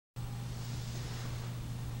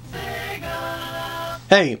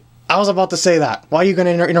Hey, I was about to say that. Why are you gonna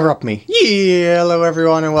interrupt me? Yeah, hello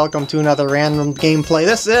everyone and welcome to another random gameplay.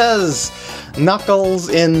 This is Knuckles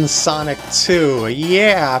in Sonic 2.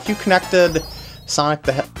 Yeah, if you connected Sonic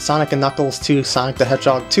and Knuckles to Sonic the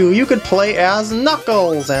Hedgehog 2, you could play as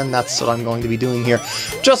Knuckles, and that's what I'm going to be doing here,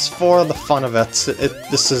 just for the fun of it.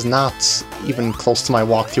 This is not even close to my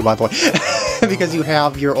walkthrough, by the way, because you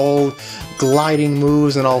have your old gliding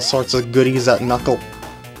moves and all sorts of goodies that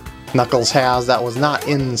Knuckles has that was not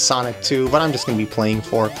in Sonic 2, but I'm just going to be playing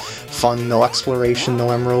for fun, no exploration,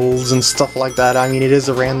 no emeralds and stuff like that. I mean, it is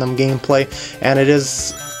a random gameplay, and it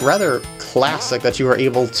is rather classic that you are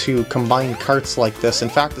able to combine carts like this. In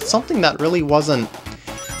fact, it's something that really wasn't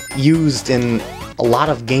used in a lot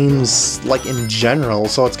of games, like in general,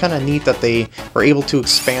 so it's kind of neat that they were able to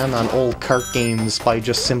expand on old kart games by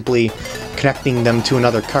just simply connecting them to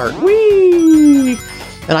another cart. Whee!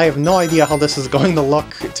 And I have no idea how this is going to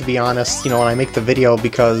look, to be honest, when I make the video,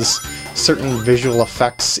 because certain visual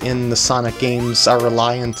effects in the Sonic games are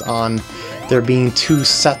reliant on there being two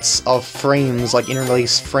sets of frames, like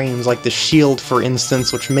interlaced frames, like the shield, for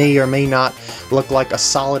instance, which may or may not look like a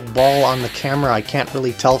solid ball on the camera. I can't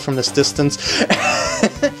really tell from this distance.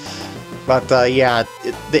 But yeah,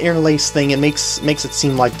 the interlace thing, it makes it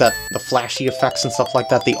seem like that the flashy effects and stuff like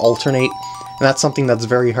that, they alternate. And that's something that's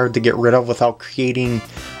very hard to get rid of without creating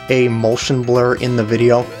a motion blur in the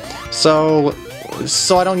video. So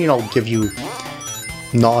I don't, give you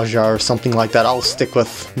nausea or something like that. I'll stick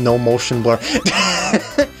with no motion blur.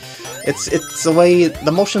 It's a way,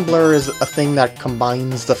 the motion blur is a thing that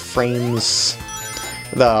combines the frames,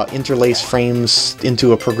 the interlaced frames,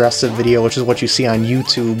 into a progressive video, which is what you see on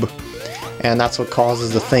YouTube. And that's what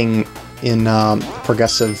causes the thing in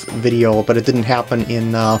progressive video, but it didn't happen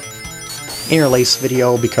in interlace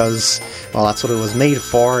video because, well, that's what it was made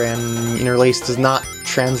for, and interlace does not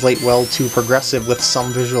translate well to progressive with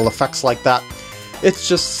some visual effects like that. It's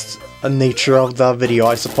just a nature of the video,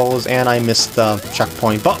 I suppose, and I missed the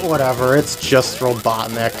checkpoint, but whatever, it's just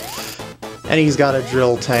Robotnik. And he's got a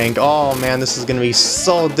drill tank. Oh man, this is gonna be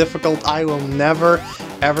so difficult. I will never,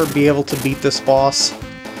 ever be able to beat this boss,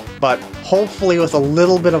 but hopefully with a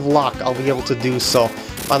little bit of luck, I'll be able to do so.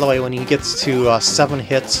 By the way, when he gets to 7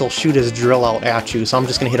 hits, he'll shoot his drill out at you, so I'm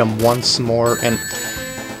just gonna hit him once more, and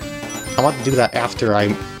I want to do that after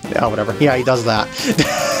whatever. Yeah, he does that.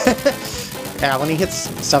 Yeah, when he hits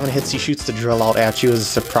 7 hits, he shoots the drill out at you as a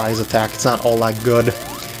surprise attack. It's not all that good.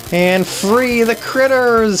 And free the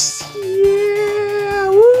critters! Yeah!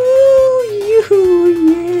 Woo!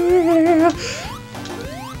 Yeah!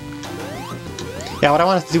 Yeah, what I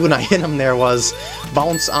wanted to do when I hit him there was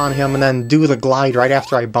bounce on him and then do the glide right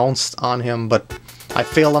after I bounced on him, but I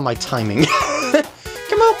failed on my timing.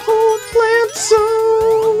 Come on, plant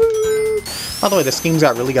zone! By the way, this game's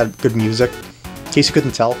really got good music, in case you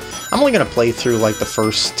couldn't tell. I'm only gonna play through like the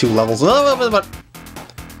first 2 levels, but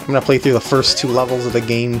I'm gonna play through the first 2 levels of the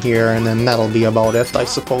game here, and then that'll be about it, I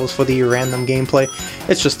suppose, for the random gameplay.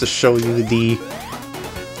 It's just to show you the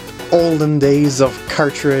olden days of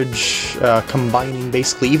cartridge combining,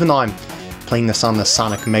 basically, even though I'm playing this on the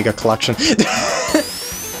Sonic Mega Collection.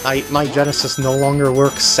 My Genesis no longer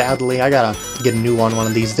works, sadly. I gotta get a new one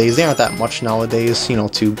of these days. They aren't that much nowadays,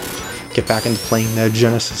 to get back into playing the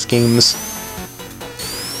Genesis games.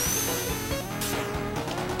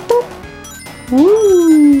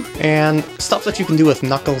 Woo! And stuff that you can do with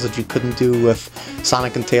Knuckles that you couldn't do with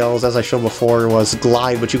Sonic and Tails, as I showed before, was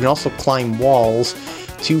glide, but you can also climb walls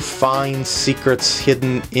to find secrets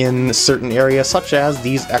hidden in certain areas, such as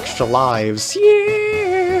these extra lives.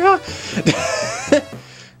 Yeah!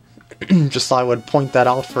 Just thought I would point that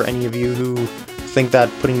out for any of you who think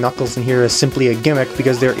that putting Knuckles in here is simply a gimmick,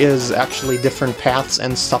 because there is actually different paths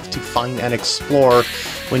and stuff to find and explore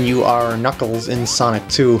when you are Knuckles in Sonic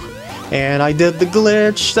 2. And I did the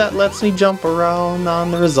glitch that lets me jump around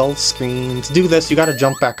on the results screen. To do this, you gotta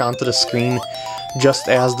jump back onto the screen just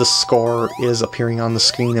as the score is appearing on the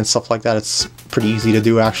screen and stuff like that. It's pretty easy to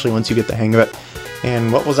do, actually, once you get the hang of it.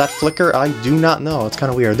 And what was that flicker? I do not know. It's kind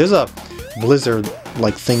of weird. There's a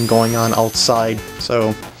blizzard-like thing going on outside,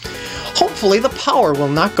 so hopefully the power will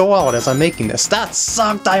not go out as I'm making this. That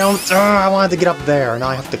sucked! I wanted to get up there. Now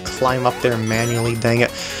I have to climb up there manually, dang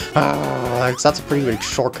it. That's a pretty big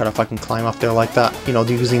shortcut if I can climb up there like that,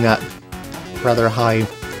 using that rather high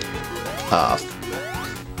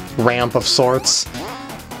ramp of sorts.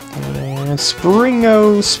 And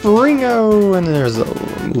Springo! And there's a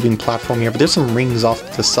moving platform here, but there's some rings off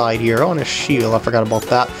to the side here. Oh, and a shield, I forgot about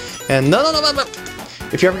that. And no!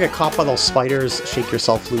 If you ever get caught by those spiders, shake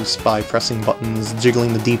yourself loose by pressing buttons,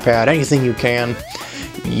 jiggling the D-pad, anything you can.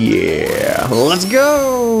 Yeah, let's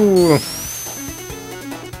go!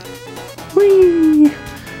 Whee!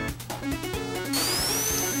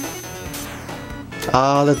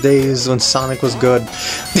 Ah, the days when Sonic was good.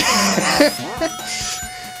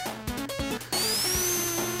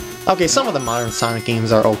 Okay, some of the modern Sonic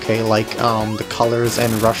games are okay, like the Colors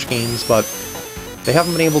and Rush games, but they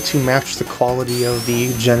haven't been able to match the quality of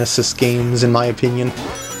the Genesis games, in my opinion.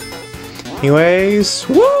 Anyways,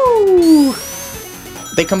 woo!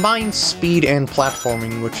 They combine speed and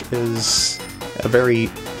platforming, which is a very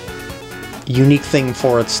unique thing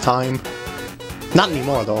for its time. Not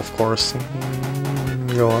anymore, though, of course.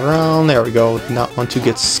 Go around, there we go. Not want to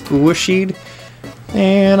get squishied.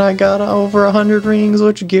 And I got over 100 rings,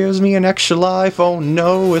 which gives me an extra life. Oh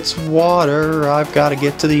no, it's water. I've got to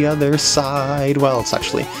get to the other side. Well, it's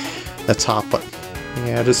actually the top, but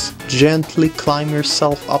yeah, just gently climb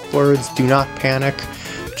yourself upwards. Do not panic.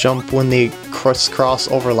 Jump when they crisscross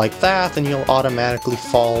over like that, and you'll automatically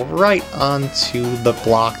fall right onto the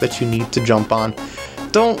block that you need to jump on.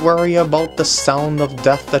 Don't worry about the sound of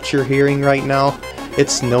death that you're hearing right now.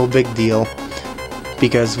 It's no big deal,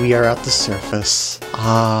 because we are at the surface.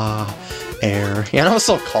 Ah, air. Yeah, I was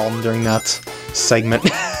so calm during that segment.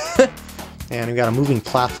 And we got a moving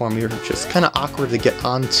platform here, which is kind of awkward to get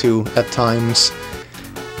onto at times.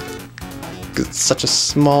 It's such a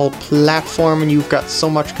small platform and you've got so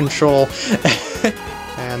much control.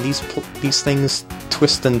 And these things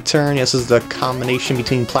twist and turn. This is the combination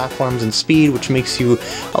between platforms and speed, which makes you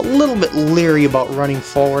a little bit leery about running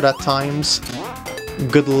forward at times.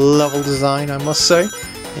 Good level design, I must say.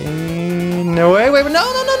 And no, wait, no!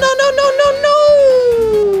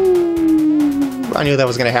 I knew that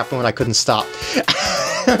was gonna happen when I couldn't stop.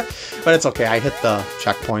 But it's okay, I hit the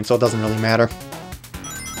checkpoint, so it doesn't really matter.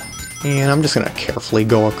 And I'm just gonna carefully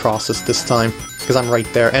go across this time, because I'm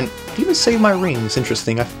right there. And it even saved my rings.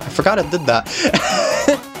 Interesting. I forgot it did that.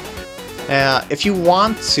 If you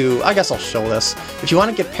want to, I guess I'll show this. If you want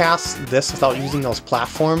to get past this without using those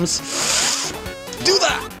platforms, do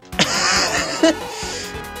that!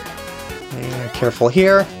 And careful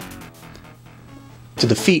here. To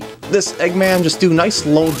defeat this Eggman, just do nice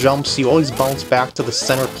low jumps. You always bounce back to the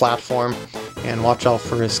center platform. And watch out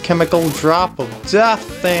for his chemical drop of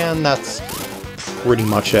death, and that's pretty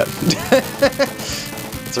much it.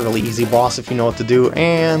 It's a really easy boss if you know what to do,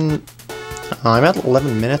 and I'm at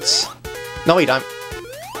 11 minutes. No, wait, what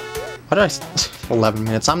did I say? 11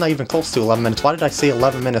 minutes. I'm not even close to 11 minutes. Why did I say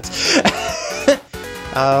 11 minutes?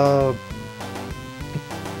 I'll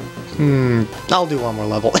do one more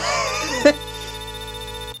level.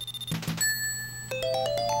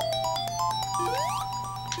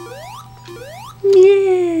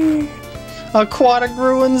 Yeah! Aquatic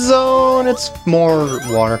Ruin Zone! It's more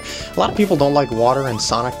water. A lot of people don't like water in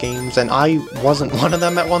Sonic games, and I wasn't one of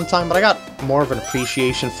them at one time, but I got more of an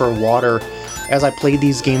appreciation for water as I played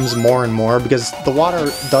these games more and more, because the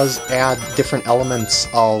water does add different elements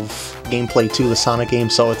of gameplay to the Sonic game,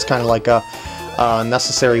 so it's kind of like a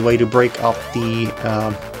necessary way to break up the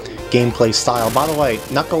gameplay style. By the way,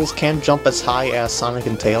 Knuckles can't jump as high as Sonic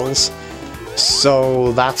and Tails,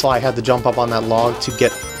 so that's why I had to jump up on that log to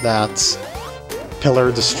get that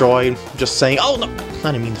pillar destroyed. Just saying. Oh no!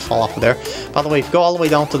 I didn't mean to fall off of there. By the way, if you go all the way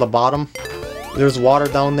down to the bottom, there's water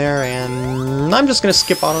down there, and I'm just gonna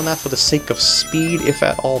skip out on that for the sake of speed, if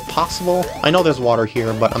at all possible. I know there's water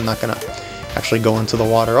here, but I'm not gonna actually go into the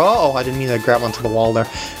water. Oh, I didn't mean to grab onto the wall there.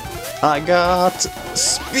 I got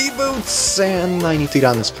speed boots, and I need to get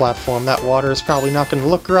on this platform. That water is probably not gonna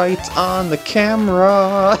look right on the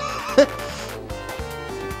camera.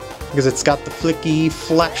 Because it's got the flicky,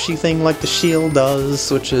 flashy thing like the shield does,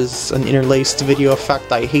 which is an interlaced video effect.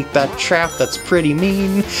 I hate that trap, that's pretty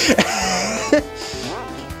mean.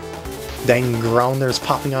 Dang grounders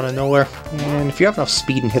popping out of nowhere. And if you have enough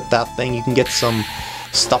speed and hit that thing, you can get some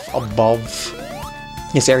stuff above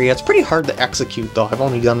this area. It's pretty hard to execute, though. I've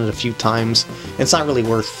only done it a few times. It's not really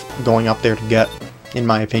worth going up there to get, in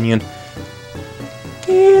my opinion.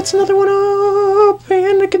 It's another one up,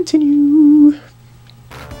 and to continue.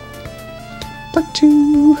 Part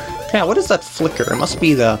 2. Yeah, what is that flicker? It must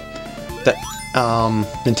be the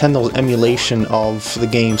Nintendo's emulation of the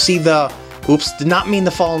game. See the... Oops, did not mean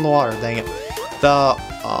to fall in the water, dang it. The,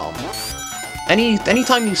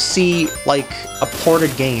 anytime you see, like, a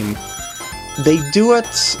ported game, they do it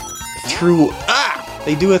through...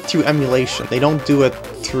 They do it through emulation. They don't do it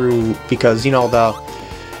through... Because, you know,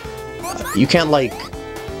 you can't, like...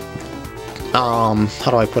 how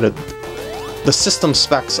do I put it? The system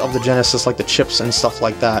specs of the Genesis, like the chips and stuff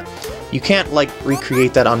like that, you can't, like,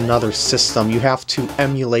 recreate that on another system. You have to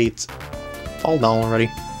emulate... Fall down already.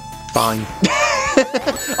 Fine.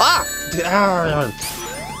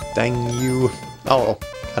 Dang you. Oh,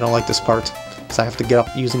 I don't like this part, because I have to get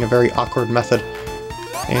up using a very awkward method.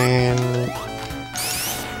 And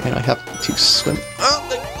I have to swim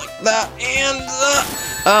like that, and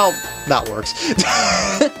oh, that works.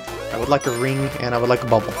 I would like a ring, and I would like a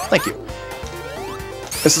bubble. Thank you.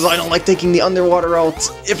 This is why I don't like taking the underwater route,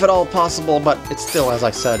 if at all possible, but it's still, as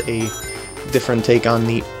I said, a different take on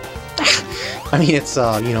the... I mean, it's,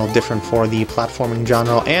 you know, different for the platforming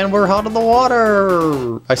genre, and we're out of the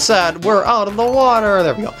water! I said, we're out of the water!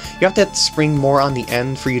 There we go. You have to hit spring more on the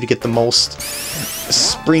end for you to get the most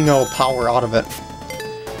springo power out of it.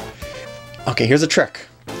 Okay, here's a trick.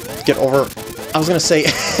 Get over... I was gonna say,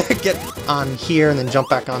 get on here and then jump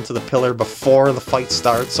back onto the pillar before the fight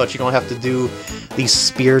starts, so that you don't have to do these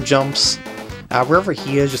spear jumps. Wherever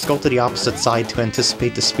he is, just go to the opposite side to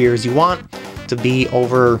anticipate the spears you want to be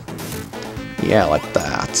over... Yeah, like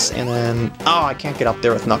that. And then... Oh, I can't get up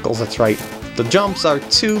there with Knuckles, that's right. The jumps are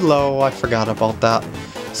too low, I forgot about that.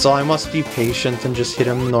 So I must be patient and just hit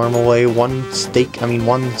him the normal way, one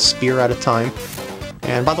spear at a time.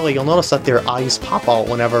 And by the way, you'll notice that their eyes pop out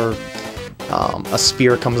whenever a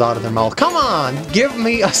spear comes out of their mouth. Come on! Give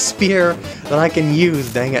me a spear that I can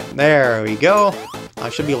use, dang it. There we go. I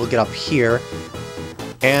should be able to get up here.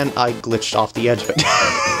 And I glitched off the edge of it.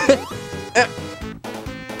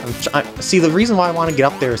 See, the reason why I want to get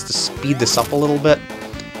up there is to speed this up a little bit.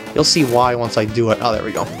 You'll see why once I do it. Oh, there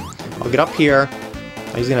we go. I'll get up here.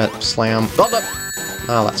 He's gonna slam.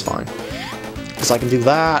 Oh, that's fine. Because I can do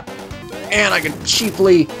that. And I can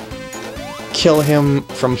cheaply kill him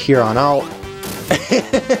from here on out.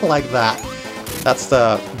 Like that. That's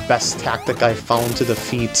the best tactic I've found to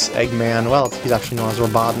defeat Eggman. Well, he's actually known as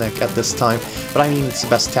Robotnik at this time. But I mean, it's the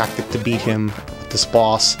best tactic to beat him, this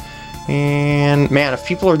boss. And, man, if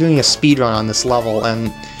people are doing a speedrun on this level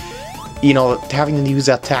and, you know, having to use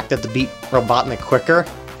that tactic to beat Robotnik quicker,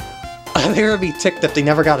 they're gonna be ticked if they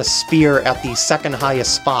never got a spear at the second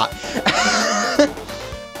highest spot.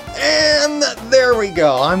 And there we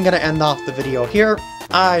go. I'm gonna end off the video here.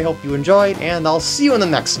 I hope you enjoyed, and I'll see you in the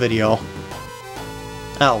next video.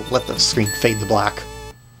 I'll let the screen fade to black.